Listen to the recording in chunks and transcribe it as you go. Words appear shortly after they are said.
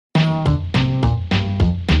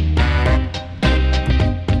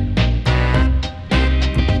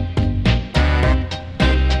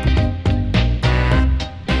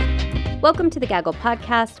Welcome to the Gaggle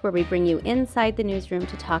Podcast, where we bring you inside the newsroom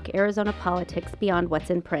to talk Arizona politics beyond what's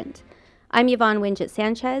in print. I'm Yvonne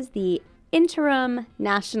Winget-Sanchez, the interim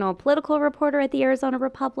national political reporter at the Arizona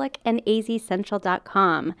Republic and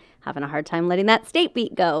azcentral.com. Having a hard time letting that state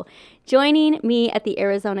beat go. Joining me at the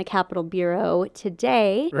Arizona Capitol Bureau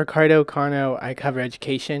today, Ricardo Cano, I cover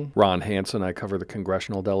education. Ron Hansen, I cover the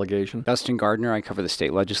congressional delegation. Dustin Gardner, I cover the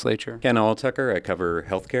state legislature. Ken Alltucker, I cover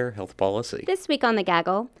healthcare, health policy. This week on the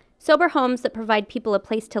Gaggle, sober homes that provide people a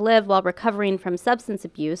place to live while recovering from substance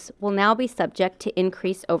abuse will now be subject to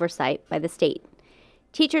increased oversight by the state.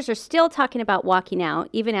 Teachers are still talking about walking out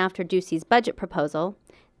even after Ducey's budget proposal.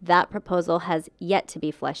 That proposal has yet to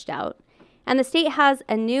be fleshed out. And the state has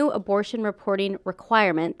a new abortion reporting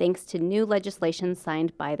requirement thanks to new legislation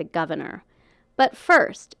signed by the governor. But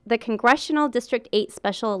first, the Congressional District 8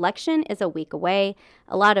 special election is a week away.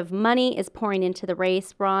 A lot of money is pouring into the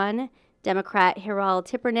race, Ron. Democrat Hiral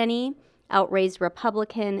Tipirneni outraised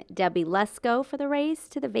Republican Debbie Lesko for the race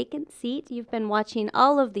to the vacant seat. You've been watching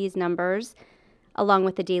all of these numbers, along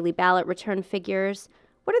with the daily ballot return figures.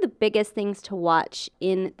 What are the biggest things to watch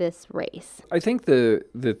in this race? I think the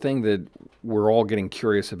thing that we're all getting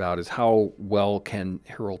curious about is how well can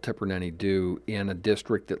Hiral Tipirneni do in a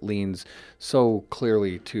district that leans so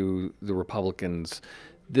clearly to the Republicans.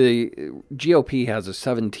 The GOP has a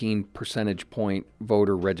 17 percentage point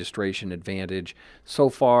voter registration advantage. So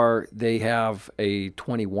far, they have a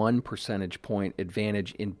 21 percentage point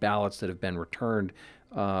advantage in ballots that have been returned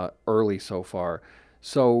early so far.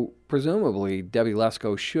 So presumably, Debbie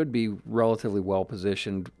Lesko should be relatively well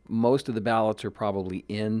positioned. Most of the ballots are probably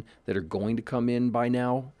in that are going to come in by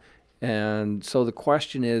now. And so the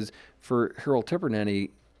question is, for Hiral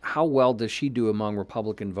Tipirneni, how well does she do among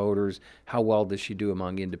Republican voters? How well does she do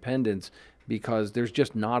among independents? Because there's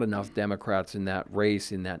just not enough Democrats in that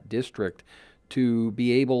race, in that district, to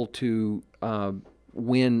be able to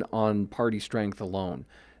win on party strength alone.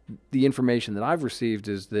 The information that I've received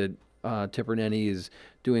is that Tipirneni is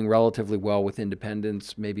doing relatively well with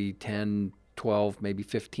independents, maybe 10, 12, maybe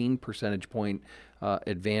 15 percentage point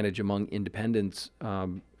advantage among independents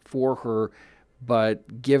for her.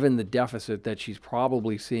 But given the deficit that she's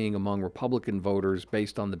probably seeing among Republican voters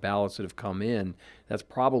based on the ballots that have come in, that's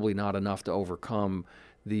probably not enough to overcome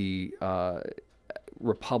the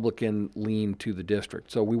Republican lean to the district.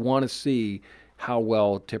 So we want to see how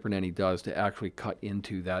well Tipirneni does to actually cut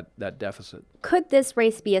into that deficit. Could this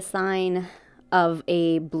race be a sign of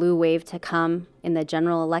a blue wave to come in the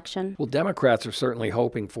general election? Well, Democrats are certainly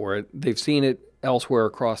hoping for it. They've seen it elsewhere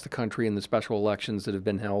across the country in the special elections that have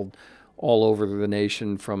been held all over the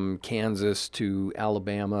nation, from Kansas to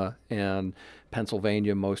Alabama and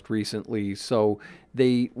Pennsylvania most recently. So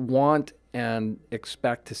they want and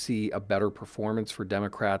expect to see a better performance for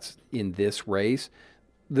Democrats in this race.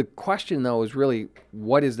 The question, though, is really,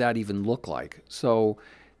 what does that even look like? So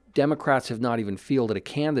Democrats have not even fielded a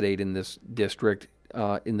candidate in this district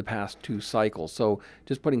in the past two cycles. So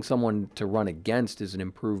just putting someone to run against is an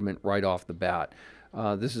improvement right off the bat.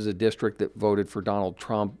 This is a district that voted for Donald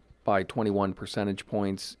Trump by 21 percentage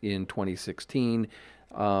points in 2016.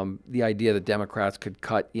 The idea that Democrats could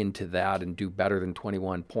cut into that and do better than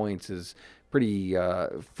 21 points is pretty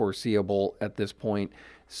foreseeable at this point.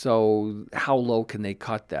 So how low can they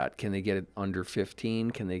cut that? Can they get it under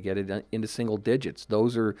 15? Can they get it into single digits?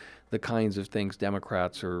 Those are the kinds of things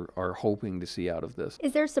Democrats are hoping to see out of this.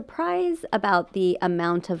 Is there surprise about the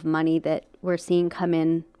amount of money that we're seeing come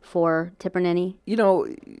in for Tipirneni? You know,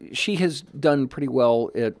 she has done pretty well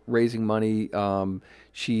at raising money.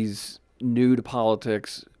 She's new to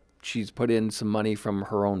politics. She's put in some money from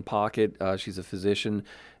her own pocket. She's a physician.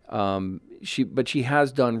 But she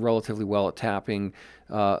has done relatively well at tapping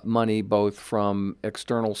money, both from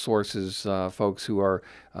external sources, folks who are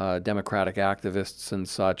Democratic activists and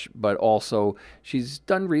such, but also she's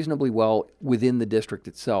done reasonably well within the district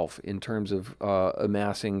itself in terms of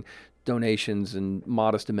amassing donations and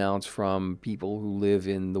modest amounts from people who live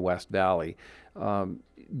in the West Valley.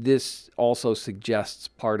 This also suggests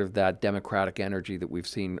part of that Democratic energy that we've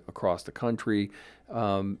seen across the country,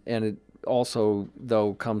 and it also,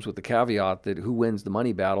 though, comes with the caveat that who wins the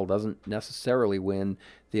money battle doesn't necessarily win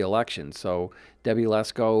the election. So Debbie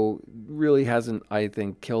Lesko really hasn't, I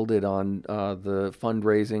think, killed it on the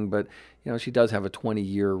fundraising, but you know, she does have a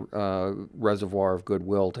 20-year reservoir of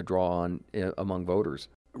goodwill to draw on among voters.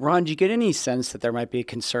 Ron, do you get any sense that there might be a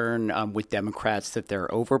concern with Democrats that they're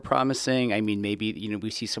overpromising? I mean, maybe, we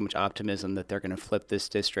see so much optimism that they're going to flip this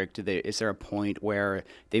district. Is there a point where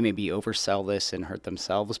they maybe oversell this and hurt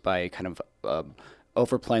themselves by kind of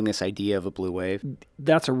overplaying this idea of a blue wave?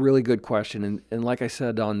 That's a really good question. And like I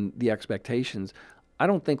said on the expectations, I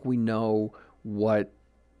don't think we know what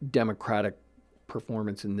Democratic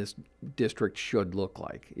performance in this district should look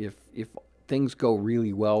like. If things go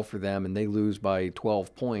really well for them and they lose by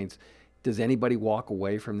 12 points, does anybody walk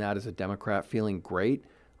away from that as a Democrat feeling great?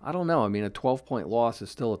 I don't know. I mean, a 12-point loss is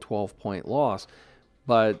still a 12-point loss,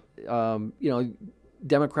 but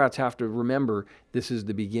Democrats have to remember this is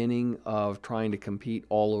the beginning of trying to compete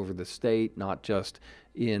all over the state, not just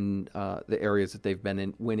in the areas that they've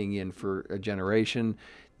been winning in for a generation.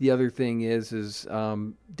 The other thing is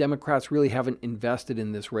Democrats really haven't invested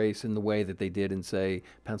in this race in the way that they did in, say,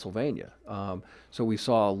 Pennsylvania. So we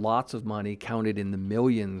saw lots of money, counted in the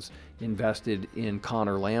millions, invested in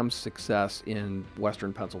Connor Lamb's success in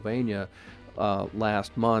Western Pennsylvania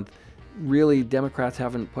last month. Really, Democrats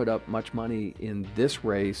haven't put up much money in this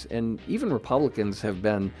race, and even Republicans have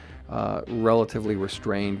been relatively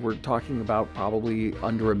restrained. We're talking about probably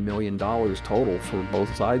under $1 million total for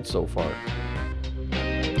both sides so far.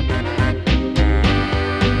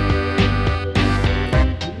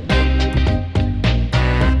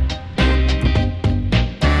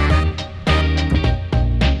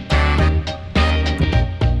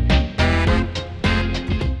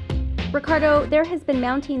 Ricardo, there has been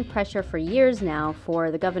mounting pressure for years now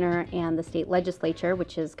for the governor and the state legislature,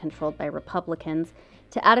 which is controlled by Republicans,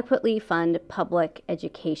 to adequately fund public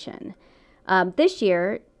education. This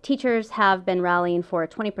year, teachers have been rallying for a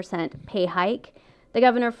 20% pay hike. The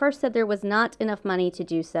governor first said there was not enough money to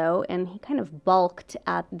do so, and he kind of balked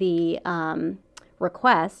at the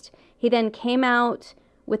request. He then came out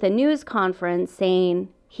with a news conference saying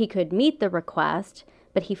he could meet the request,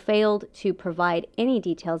 but he failed to provide any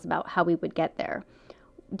details about how we would get there.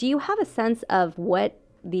 Do you have a sense of what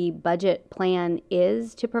the budget plan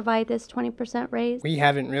is to provide this 20% raise? We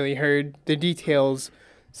haven't really heard the details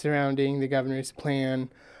surrounding the governor's plan.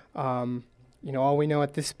 All we know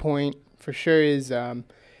at this point for sure is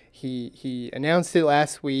he announced it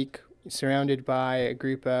last week, surrounded by a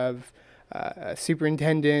group of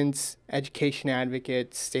superintendents, education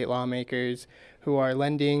advocates, state lawmakers who are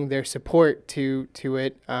lending their support to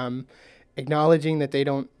it, acknowledging that they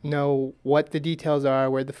don't know what the details are,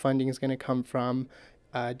 where the funding is going to come from,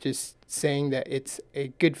 just saying that it's a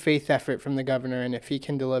good faith effort from the governor, and if he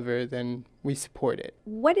can deliver, then we support it.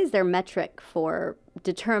 What is their metric for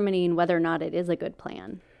determining whether or not it is a good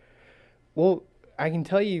plan? Well, I can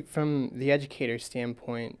tell you from the educator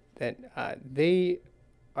standpoint that they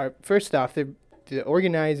are, first off, the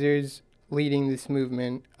organizers leading this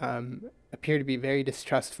movement appear to be very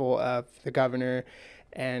distrustful of the governor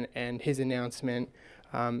and his announcement.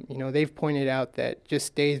 They've pointed out that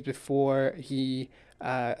just days before he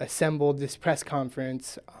assembled this press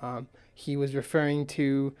conference, he was referring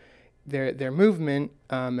to their movement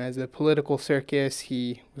as a political circus.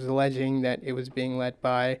 He was alleging that it was being led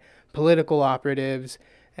by political operatives,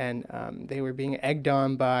 and they were being egged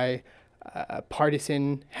on by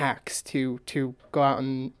partisan hacks to go out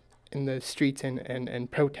in the streets and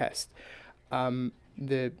protest.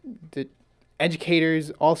 The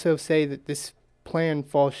educators also say that this plan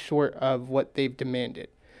falls short of what they've demanded.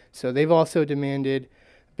 So they've also demanded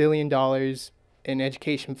 $1 billion in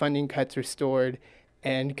education funding cuts restored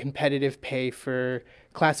and competitive pay for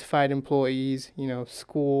classified employees,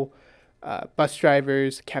 school bus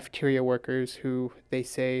drivers, cafeteria workers, who they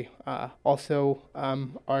say also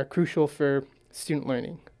are crucial for student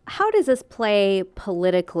learning. How does this play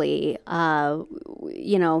politically?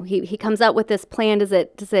 He comes out with this plan. Does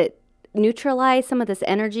it neutralize some of this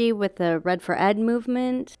energy with the Red for Ed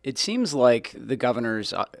movement? It seems like the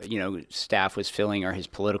governor's, staff was feeling, or his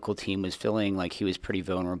political team was feeling like he was pretty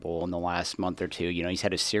vulnerable in the last month or two. He's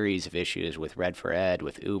had a series of issues with Red for Ed,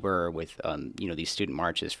 with Uber, with, these student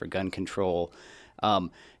marches for gun control.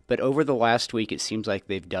 But over the last week, it seems like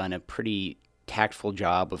they've done a pretty tactful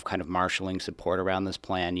job of kind of marshaling support around this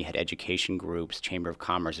plan. You had education groups, Chamber of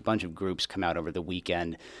Commerce, a bunch of groups come out over the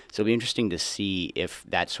weekend. So it'll be interesting to see if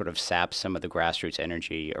that sort of saps some of the grassroots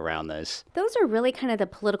energy around this. Those are really kind of the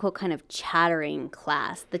political kind of chattering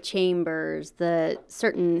class, the chambers, the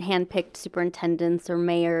certain handpicked superintendents or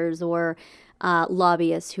mayors or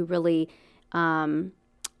lobbyists who really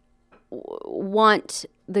want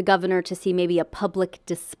the governor to see maybe a public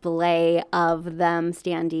display of them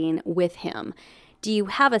standing with him. Do you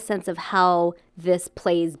have a sense of how this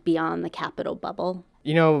plays beyond the Capitol bubble?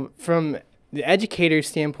 From the educators'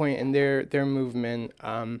 standpoint and their movement,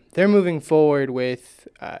 they're moving forward with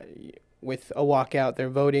a walkout. They're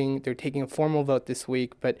voting. They're taking a formal vote this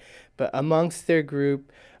week. But amongst their group,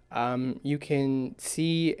 You can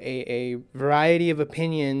see a variety of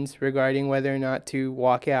opinions regarding whether or not to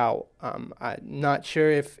walk out. I'm not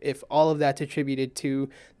sure if all of that's attributed to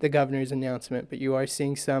the governor's announcement, but you are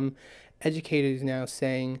seeing some educators now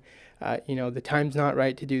saying, the time's not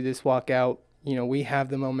right to do this walkout. We have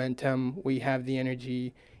the momentum, we have the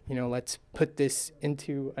energy. Let's put this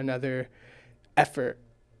into another effort.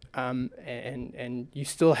 And you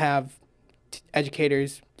still have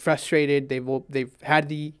educators frustrated.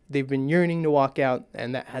 They've been yearning to walk out,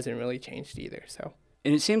 and that hasn't really changed either. So.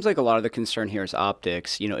 And it seems like a lot of the concern here is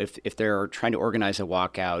optics. If they're trying to organize a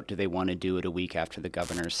walkout, do they want to do it a week after the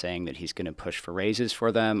governor's saying that he's going to push for raises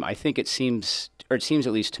for them? I think it seems at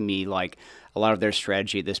least to me, like a lot of their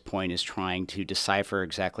strategy at this point is trying to decipher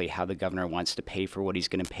exactly how the governor wants to pay for what he's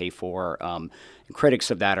going to pay for. And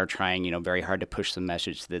critics of that are trying, very hard to push the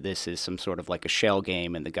message that this is some sort of like a shell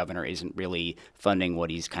game and the governor isn't really funding what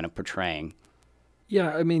he's kind of portraying.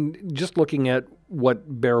 Yeah, I mean, just looking at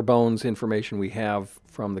what bare bones information we have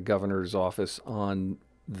from the governor's office on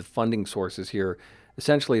the funding sources here,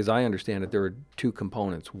 essentially, as I understand it, there are two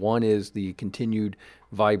components. One is the continued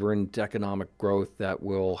vibrant economic growth that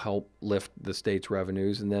will help lift the state's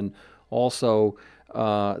revenues, and then also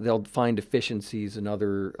they'll find efficiencies and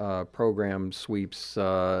other program sweeps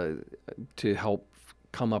to help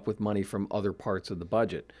come up with money from other parts of the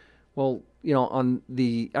budget. Well, on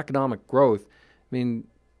the economic growth, I mean,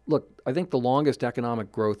 look, I think the longest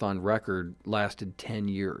economic growth on record lasted 10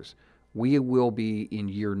 years. We will be in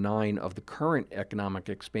year 9 of the current economic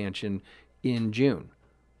expansion in June.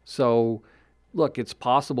 So, look, it's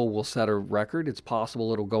possible we'll set a record. It's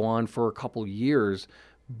possible it'll go on for a couple years.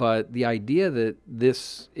 But the idea that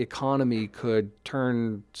this economy could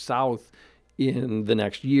turn south in the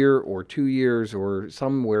next year or 2 years or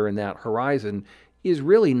somewhere in that horizon is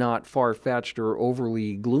really not far-fetched or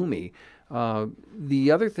overly gloomy. The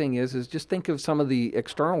other thing is just think of some of the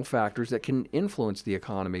external factors that can influence the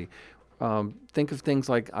economy. Think of things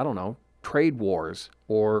like, trade wars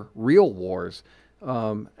or real wars,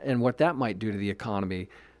 and what that might do to the economy.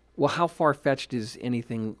 Well, how far-fetched is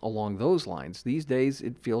anything along those lines? These days,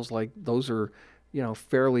 it feels like those are,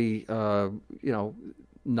 fairly,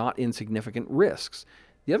 not insignificant risks.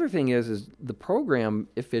 The other thing is the program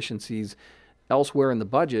efficiencies elsewhere in the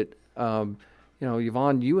budget.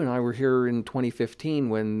 Yvonne, you and I were here in 2015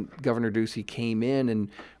 when Governor Ducey came in and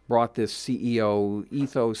brought this CEO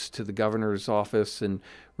ethos to the governor's office and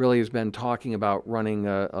really has been talking about running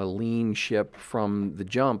a lean ship from the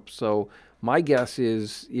jump. So my guess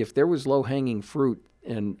is if there was low-hanging fruit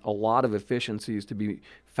and a lot of efficiencies to be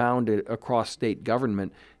found across state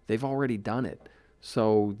government, they've already done it.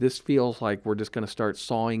 So this feels like we're just going to start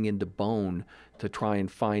sawing into bone to try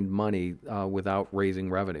and find money without raising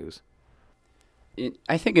revenues.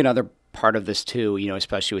 I think another part of this too,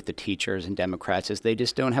 especially with the teachers and Democrats, is they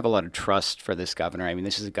just don't have a lot of trust for this governor. I mean,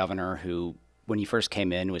 this is a governor who, when he first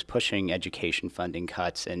came in, was pushing education funding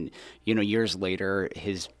cuts. And, years later,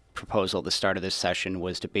 his proposal at the start of this session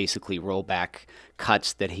was to basically roll back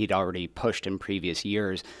cuts that he'd already pushed in previous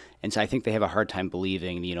years. And so I think they have a hard time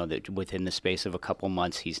believing, that within the space of a couple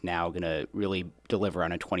months, he's now going to really deliver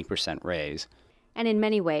on a 20% raise. And in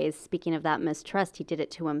many ways, speaking of that mistrust, he did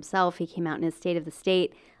it to himself. He came out in his State of the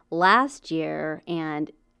State last year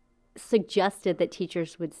and suggested that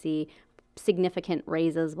teachers would see significant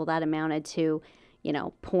raises. Well, that amounted to,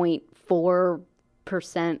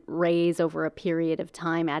 0.4% raise over a period of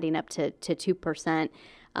time, adding up to 2%.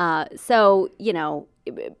 So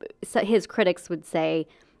his critics would say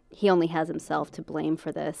he only has himself to blame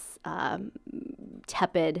for this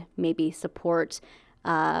tepid, maybe support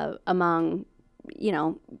among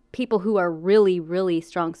people who are really, really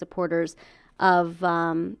strong supporters of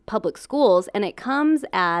public schools. And it comes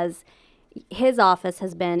as his office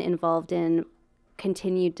has been involved in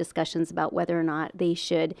continued discussions about whether or not they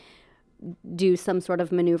should do some sort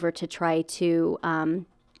of maneuver to try to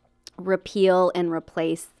repeal and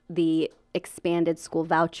replace the expanded school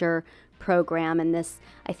voucher program. And this,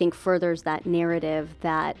 I think, furthers that narrative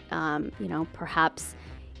that, perhaps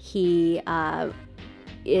he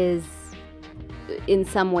is in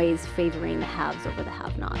some ways favoring the haves over the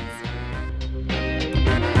have-nots.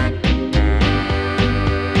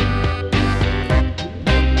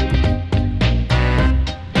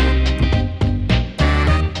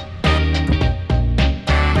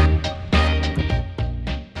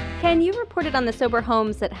 Ken, you reported on the sober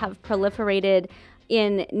homes that have proliferated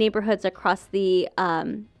in neighborhoods across the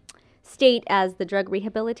state as the drug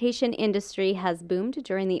rehabilitation industry has boomed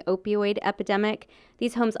during the opioid epidemic.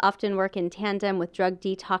 These homes often work in tandem with drug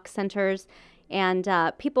detox centers, and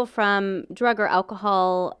people from drug or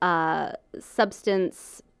alcohol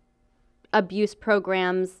substance abuse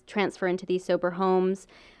programs transfer into these sober homes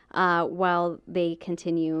while they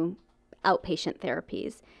continue outpatient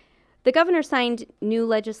therapies. The governor signed new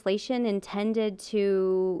legislation intended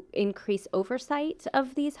to increase oversight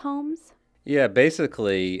of these homes. Yeah,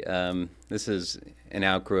 basically, this is an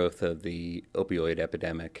outgrowth of the opioid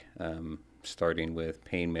epidemic, starting with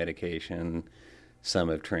pain medication. Some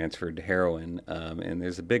have transferred to heroin, and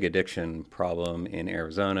there's a big addiction problem in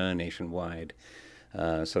Arizona nationwide.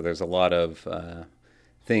 So there's a lot of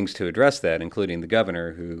things to address that, including the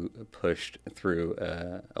governor, who pushed through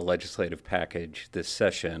a legislative package this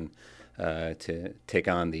session to take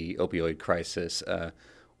on the opioid crisis.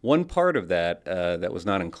 One part of that that was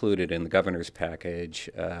not included in the governor's package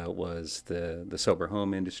was the sober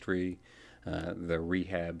home industry, the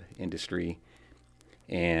rehab industry,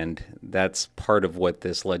 and that's part of what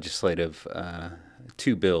this legislative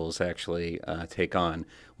two bills actually take on.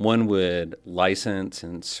 One would license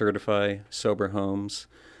and certify sober homes.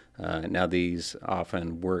 Now these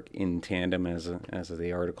often work in tandem, as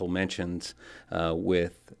the article mentions,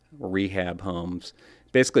 with rehab homes.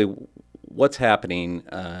 Basically, what's happening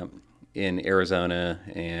in Arizona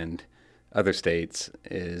and other states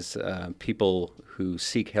is people who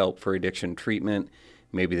seek help for addiction treatment,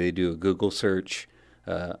 maybe they do a Google search,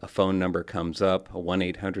 a phone number comes up, a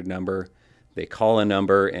 1-800 number, they call a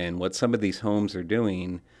number, and what some of these homes are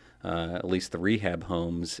doing, at least the rehab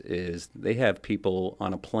homes, is they have people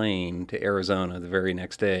on a plane to Arizona the very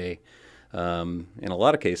next day. In a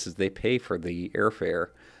lot of cases, they pay for the airfare.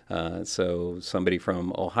 So somebody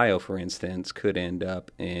from Ohio, for instance, could end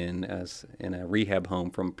up in a rehab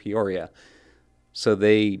home from Peoria. So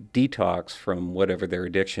they detox from whatever their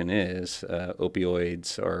addiction is,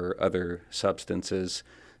 opioids or other substances.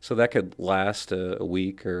 So that could last a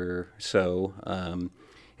week or so.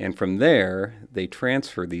 And from there, they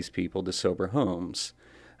transfer these people to sober homes.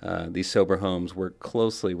 These sober homes work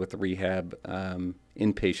closely with the rehab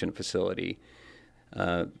inpatient facility.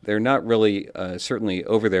 They're not really certainly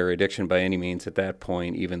over their addiction by any means at that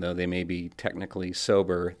point, even though they may be technically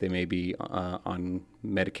sober. They may be on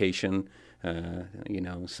medication,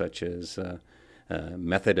 such as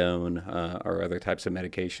methadone or other types of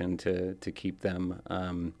medication to keep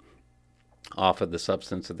them off of the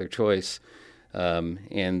substance of their choice.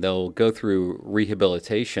 And they'll go through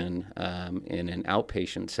rehabilitation in an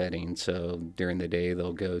outpatient setting. So during the day,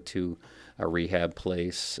 they'll go to a rehab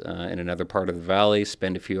place in another part of the valley,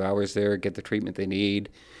 spend a few hours there, get the treatment they need,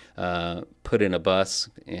 put in a bus,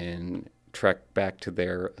 and trek back to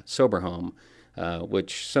their sober home,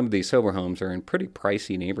 which some of these sober homes are in pretty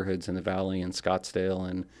pricey neighborhoods in the valley, in Scottsdale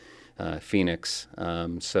and Phoenix.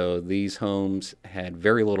 So these homes had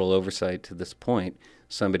very little oversight to this point.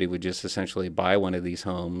 Somebody would just essentially buy one of these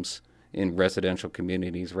homes in residential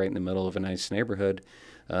communities right in the middle of a nice neighborhood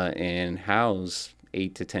and house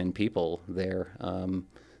 8 to 10 people there.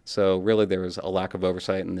 So really there was a lack of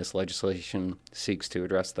oversight, and this legislation seeks to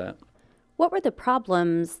address that. What were the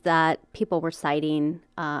problems that people were citing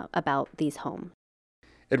about these homes?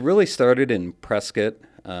 It really started in Prescott,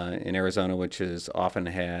 in Arizona, which has often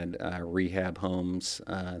had rehab homes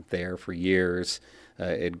there for years.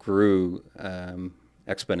 It grew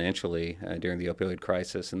exponentially during the opioid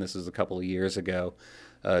crisis, and this is a couple of years ago.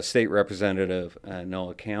 State Representative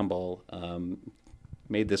Noah Campbell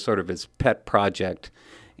made this sort of his pet project,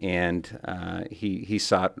 and he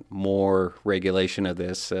sought more regulation of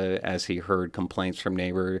this as he heard complaints from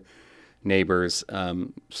neighbors.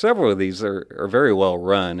 Several of these are very well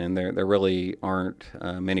run, and there really aren't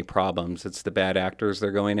many problems. It's the bad actors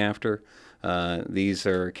they're going after. These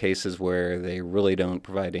are cases where they really don't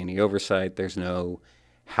provide any oversight. There's no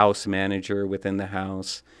house manager within the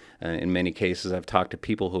house. In many cases, I've talked to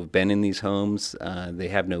people who have been in these homes. They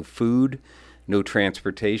have no food, no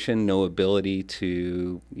transportation, no ability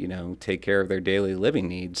to, take care of their daily living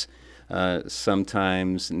needs.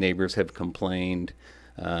 Sometimes neighbors have complained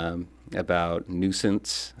about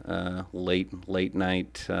nuisance, late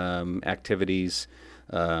night activities,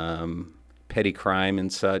 petty crime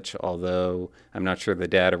and such, although I'm not sure the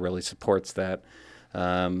data really supports that.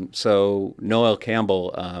 So Noel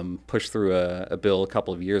Campbell pushed through a bill a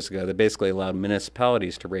couple of years ago that basically allowed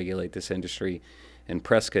municipalities to regulate this industry, and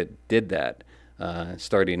Prescott did that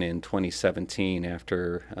starting in 2017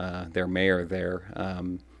 after their mayor there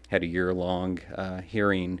had a year-long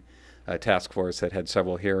hearing task force that had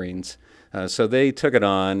several hearings. So they took it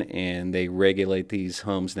on, and they regulate these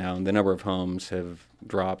homes now, and the number of homes have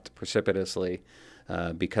dropped precipitously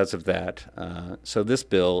because of that. So this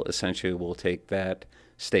bill essentially will take that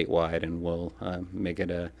statewide and will make it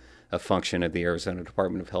a function of the Arizona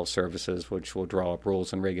Department of Health Services, which will draw up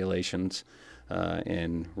rules and regulations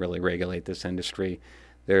and really regulate this industry.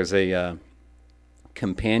 There's a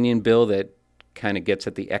companion bill that kind of gets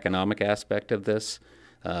at the economic aspect of this,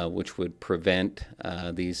 which would prevent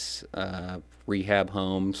these rehab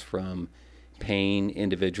homes from paying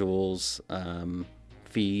individuals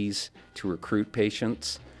fees to recruit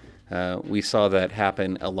patients. We saw that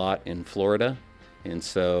happen a lot in Florida, and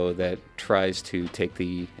so that tries to take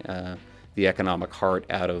the economic heart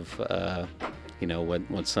out of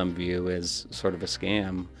what some view as sort of a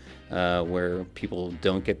scam, where people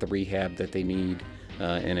don't get the rehab that they need,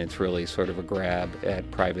 and it's really sort of a grab at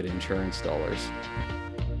private insurance dollars.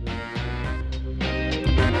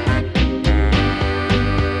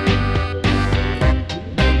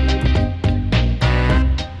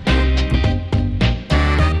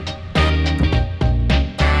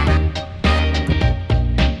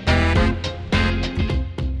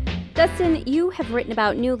 Dustin, you have written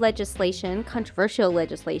about new legislation, controversial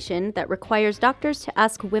legislation, that requires doctors to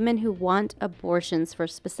ask women who want abortions for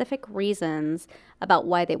specific reasons about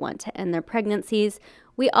why they want to end their pregnancies.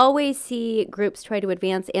 We always see groups try to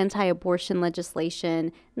advance anti-abortion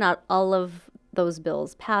legislation. Not all of those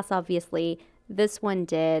bills pass, obviously. This one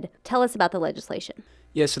did. Tell us about the legislation.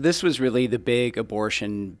 Yeah, so this was really the big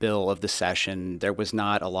abortion bill of the session. There was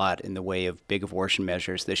not a lot in the way of big abortion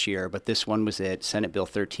measures this year, but this one was it, Senate Bill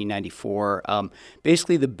 1394.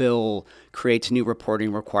 Basically, the bill creates new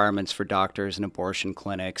reporting requirements for doctors and abortion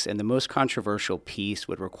clinics, and the most controversial piece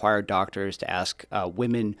would require doctors to ask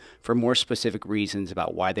women for more specific reasons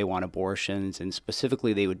about why they want abortions, and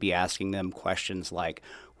specifically they would be asking them questions like,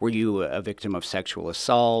 were you a victim of sexual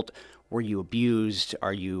assault? Were you abused?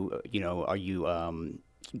 Are you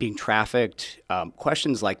being trafficked?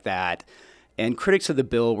 Questions like that. And critics of the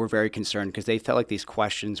bill were very concerned because they felt like these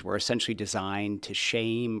questions were essentially designed to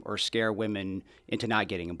shame or scare women into not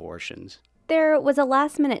getting abortions. There was a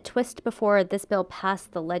last-minute twist before this bill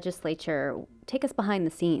passed the legislature. Take us behind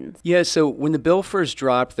the scenes. Yeah, so when the bill first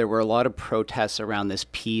dropped, there were a lot of protests around this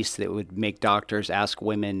piece that would make doctors ask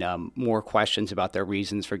women more questions about their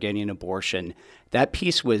reasons for getting an abortion. That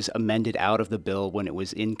piece was amended out of the bill when it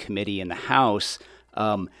was in committee in the House.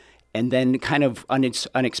 And then kind of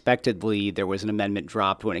unexpectedly, there was an amendment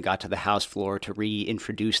dropped when it got to the House floor to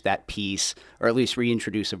reintroduce that piece, or at least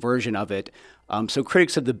reintroduce a version of it. So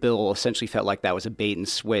critics of the bill essentially felt like that was a bait and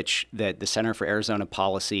switch that the Center for Arizona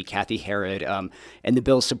Policy, Kathy Herod, and the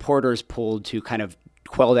bill's supporters pulled to kind of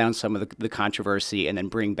quell down some of the controversy and then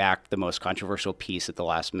bring back the most controversial piece at the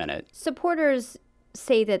last minute. Supporters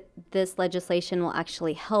say that this legislation will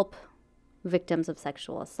actually help victims of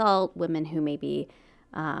sexual assault, women who may be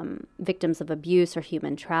victims of abuse or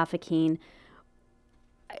human trafficking.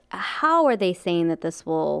 How are they saying that this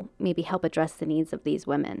will maybe help address the needs of these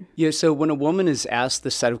women? Yeah, so when a woman is asked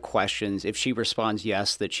the set of questions, if she responds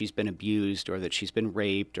yes, that she's been abused or that she's been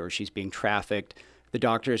raped or she's being trafficked, the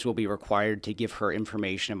doctors will be required to give her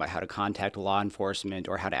information about how to contact law enforcement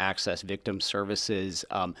or how to access victim services.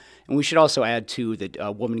 And we should also add, too, that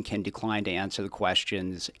a woman can decline to answer the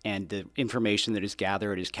questions, and the information that is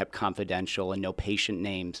gathered is kept confidential, and no patient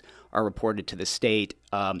names are reported to the state.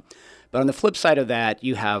 But on the flip side of that,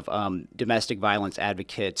 you have domestic violence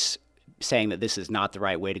advocates saying that this is not the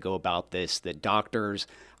right way to go about this, that doctors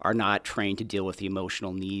are not trained to deal with the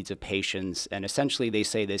emotional needs of patients. And essentially, they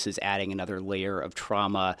say this is adding another layer of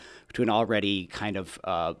trauma to an already kind of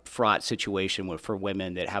fraught situation for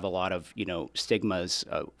women that have a lot of, stigmas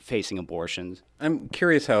facing abortions. I'm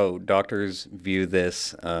curious how doctors view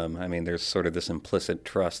this. There's sort of this implicit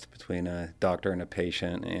trust between a doctor and a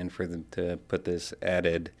patient, and for them to put this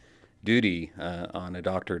added duty on a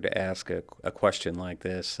doctor to ask a question like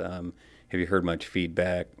this. Have you heard much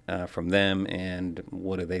feedback from them, and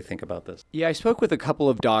what do they think about this? Yeah, I spoke with a couple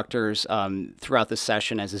of doctors throughout the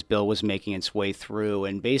session as this bill was making its way through,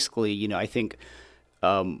 and basically, I think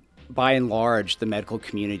by and large, the medical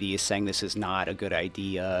community is saying this is not a good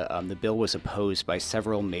idea. The bill was opposed by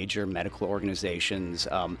several major medical organizations.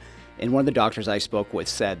 And one of the doctors I spoke with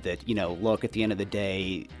said that, look, at the end of the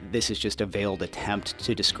day, this is just a veiled attempt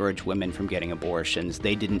to discourage women from getting abortions.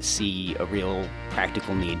 They didn't see a real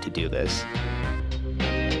practical need to do this.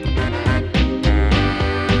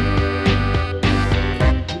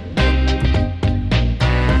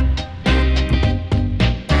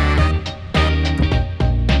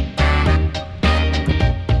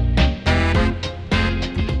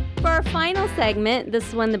 For our final segment,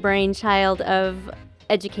 this one the brainchild of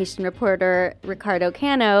education reporter Ricardo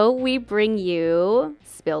Cano, we bring you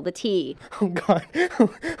Spill the Tea. Oh, God.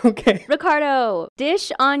 Okay. Ricardo,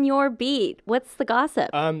 dish on your beat. What's the gossip?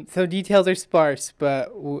 So details are sparse,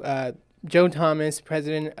 but Joe Thomas,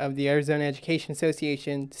 president of the Arizona Education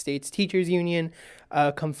Association, state's teachers union,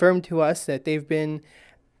 confirmed to us that they've been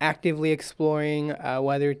actively exploring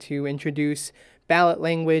whether to introduce ballot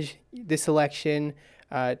language this election,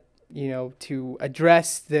 to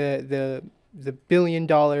address the $1 billion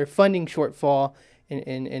funding shortfall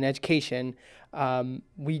in education.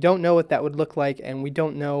 We don't know what that would look like, and we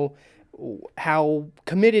don't know how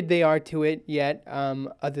committed they are to it yet,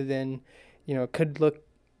 other than,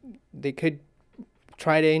 they could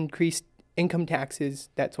try to increase income taxes,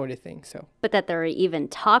 that sort of thing. So, but that there are even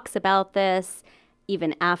talks about this,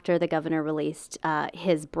 even after the governor released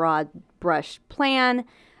his broad brush plan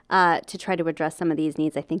to try to address some of these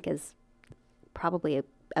needs, I think is probably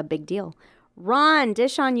a big deal. Ron,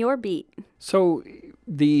 dish on your beat. So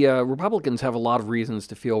the Republicans have a lot of reasons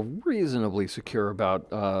to feel reasonably secure about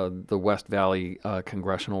the West Valley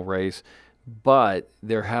congressional race, but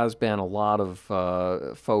there has been a lot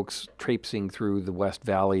of folks traipsing through the West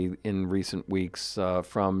Valley in recent weeks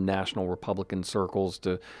from national Republican circles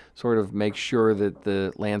to sort of make sure that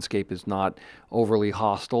the landscape is not overly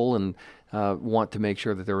hostile and want to make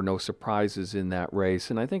sure that there are no surprises in that race.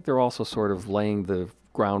 And I think they're also sort of laying the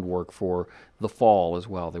groundwork for the fall as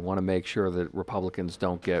well. They want to make sure that Republicans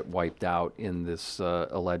don't get wiped out in this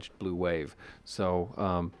alleged blue wave. So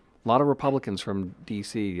a lot of Republicans from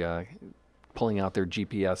D.C. Pulling out their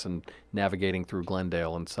GPS and navigating through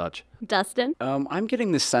Glendale and such. Dustin? I'm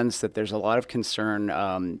getting the sense that there's a lot of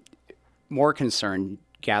concern, more concern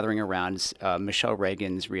gathering around Michelle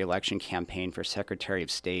Reagan's reelection campaign for Secretary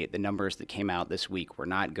of State. The numbers that came out this week were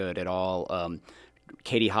not good at all.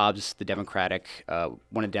 Katie Hobbs, the Democratic,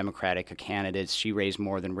 one of the Democratic candidates, she raised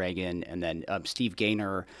more than Reagan. And then Steve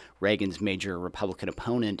Gaynor, Reagan's major Republican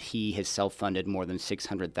opponent, he has self-funded more than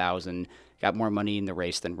 $600,000, got more money in the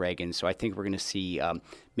race than Reagan. So I think we're going to see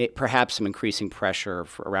perhaps some increasing pressure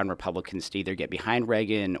around Republicans to either get behind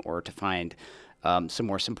Reagan or to find some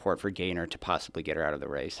more support for Gaynor to possibly get her out of the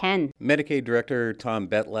race. Ken. Medicaid Director Tom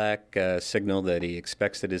Betlak signaled that he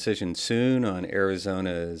expects a decision soon on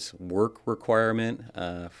Arizona's work requirement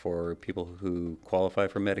for people who qualify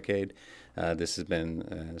for Medicaid. This has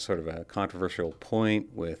been sort of a controversial point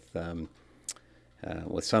with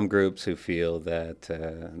some groups who feel that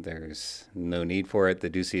there's no need for it. The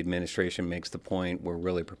Ducey administration makes the point we're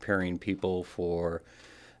really preparing people for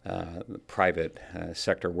the private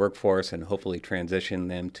sector workforce and hopefully transition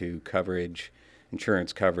them to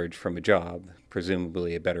insurance coverage from a job,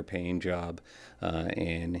 presumably a better paying job.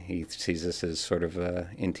 And he sees this as sort of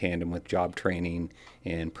in tandem with job training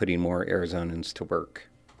and putting more Arizonans to work.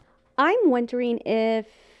 I'm wondering if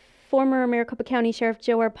former Maricopa County Sheriff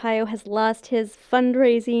Joe Arpaio has lost his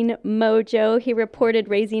fundraising mojo. He reported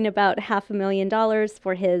raising about $500,000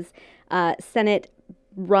 for his Senate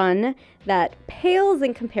run that pales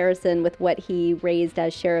in comparison with what he raised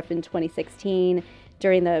as sheriff in 2016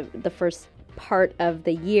 during the first part of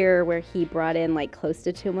the year, where he brought in like close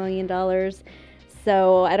to $2 million.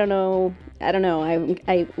 So I don't know.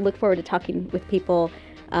 I look forward to talking with people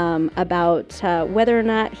about whether or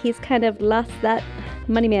not he's kind of lost that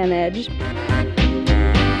money man edge.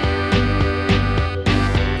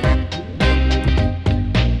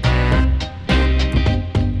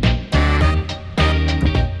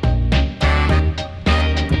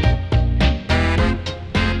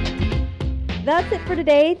 That's it for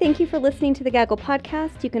today. Thank you for listening to the Gaggle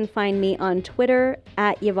Podcast. You can find me on Twitter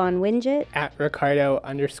at Yvonne Winget. At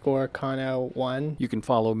Ricardo_Cano1. You can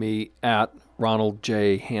follow me at Ronald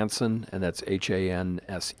J. Hansen, and that's Hansen.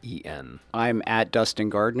 I'm at Dustin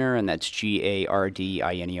Gardner, and that's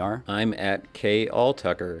Gardiner. I'm at K.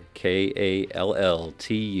 Alltucker,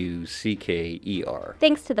 Kalltucker.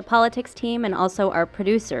 Thanks to the politics team and also our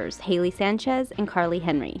producers, Haley Sanchez and Carly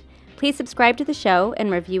Henry. Please subscribe to the show and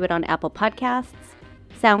review it on Apple Podcasts,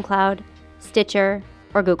 SoundCloud, Stitcher,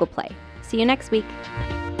 or Google Play. See you next week.